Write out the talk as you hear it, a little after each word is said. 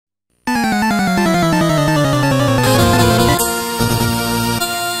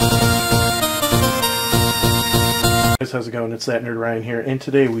guys, how's it going? It's that Nerd Ryan here, and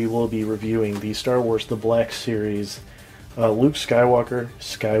today we will be reviewing the Star Wars The Black Series Luke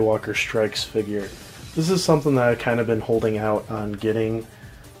Skywalker Strikes figure. This is something that I've kind of been holding out on getting,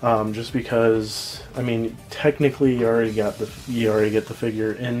 just because, I mean, technically you already get the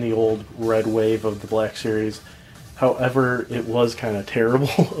figure in the old red wave of the Black Series. However, it was kind of terrible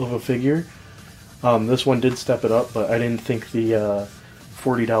of a figure. This one did step it up, but I didn't think the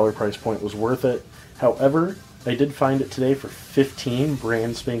 $40 price point was worth it. However, I did find it today for $15,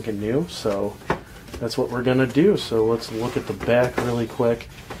 brand spanking new, so that's what we're gonna do. So let's look at the back really quick.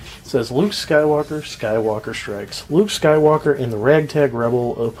 It says Luke Skywalker, Skywalker Strikes. Luke Skywalker and the ragtag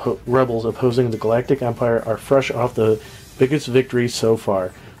rebels opposing the Galactic Empire are fresh off the biggest victory so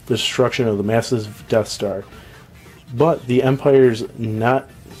far, the destruction of the massive Death Star. But the Empire's not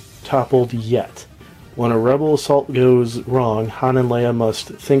toppled yet. When a rebel assault goes wrong, Han and Leia must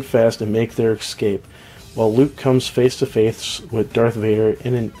think fast and make their escape, while Luke comes face to face with Darth Vader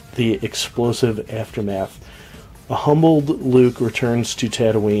in the explosive aftermath. A humbled Luke returns to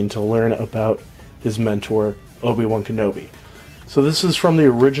Tatooine to learn about his mentor, Obi-Wan Kenobi. So this is from the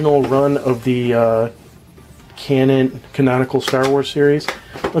original run of the canonical Star Wars series.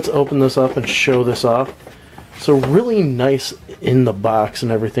 Let's open this up and show this off. So really nice in the box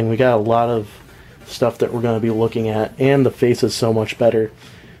and everything. We got a lot of stuff that we're going to be looking at, and the face is so much better.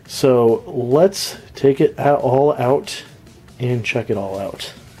 So let's take it all out and check it all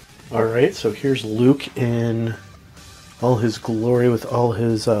out. Alright, so here's Luke in all his glory with all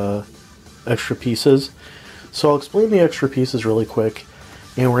his extra pieces. So I'll explain the extra pieces really quick,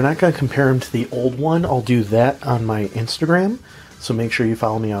 and we're not going to compare him to the old one. I'll do that on my Instagram, so make sure you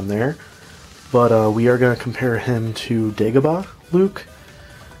follow me on there. But we are going to compare him to Dagobah Luke,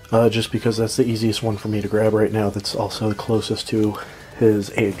 just because that's the easiest one for me to grab right now. That's also the closest to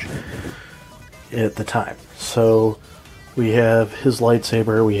his age at the time. So we have his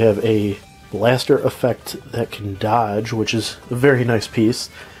lightsaber, we have a blaster effect that can dodge, which is a very nice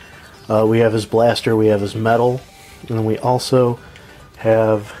piece. We have his blaster, we have his medal, and then we also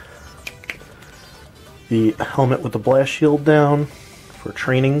have the helmet with the blast shield down for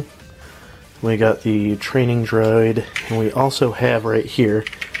training. We got the training droid, and we also have right here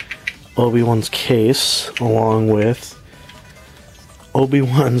Obi-Wan's case, along with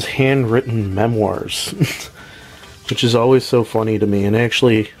Obi-Wan's handwritten memoirs, which is always so funny to me. And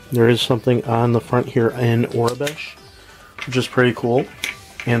actually, there is something on the front here in Aurebesh, which is pretty cool.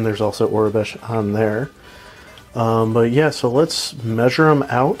 And there's also Aurebesh on there. But yeah, so let's measure them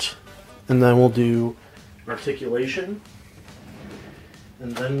out, and then we'll do articulation,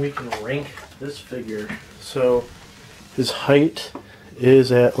 and then we can rank this figure. So his height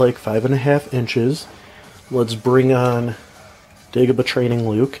is at like 5.5 inches. Let's bring on Dagobah Training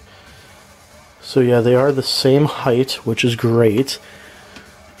Luke. So yeah, they are the same height, which is great.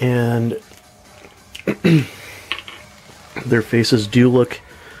 And their faces do look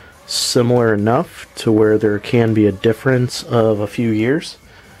similar enough to where there can be a difference of a few years.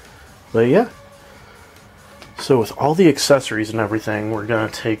 But yeah. So with all the accessories and everything, we're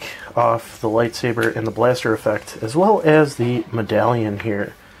going to take off the lightsaber and the blaster effect, as well as the medallion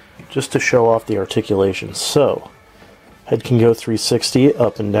here, just to show off the articulation. So, head can go 360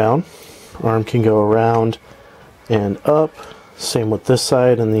 up and down, arm can go around and up, same with this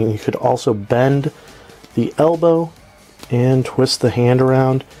side, and then you could also bend the elbow and twist the hand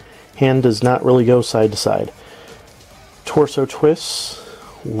around. Hand does not really go side to side. Torso twists,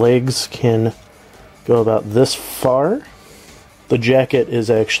 legs can go about this far. The jacket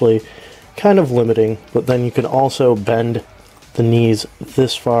is actually kind of limiting, but then you can also bend the knees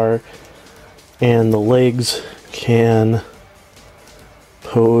this far, and the legs can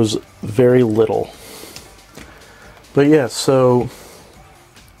pose very little. But yeah, so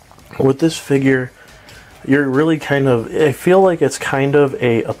with this figure, you're really kind of, I feel like it's kind of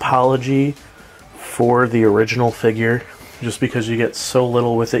a apology for the original figure, just because you get so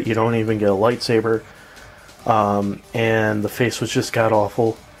little with it. You don't even get a lightsaber, and the face was just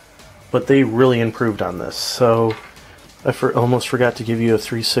god-awful, but they really improved on this. So I almost forgot to give you a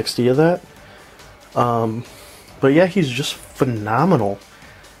 360 of that. But yeah, he's just phenomenal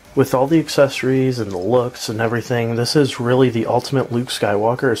with all the accessories and the looks and everything. This is really the ultimate Luke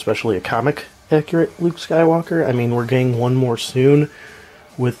Skywalker, especially a comic accurate Luke Skywalker. I mean, we're getting one more soon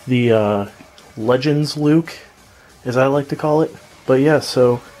with the Legends Luke, as I like to call it. But yeah,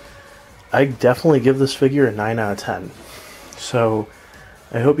 so I definitely give this figure a 9 out of 10. So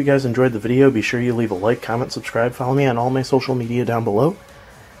I hope you guys enjoyed the video. Be sure you leave a like, comment, subscribe, follow me on all my social media down below.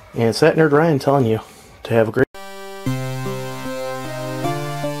 And it's that Nerd Ryan telling you to have a great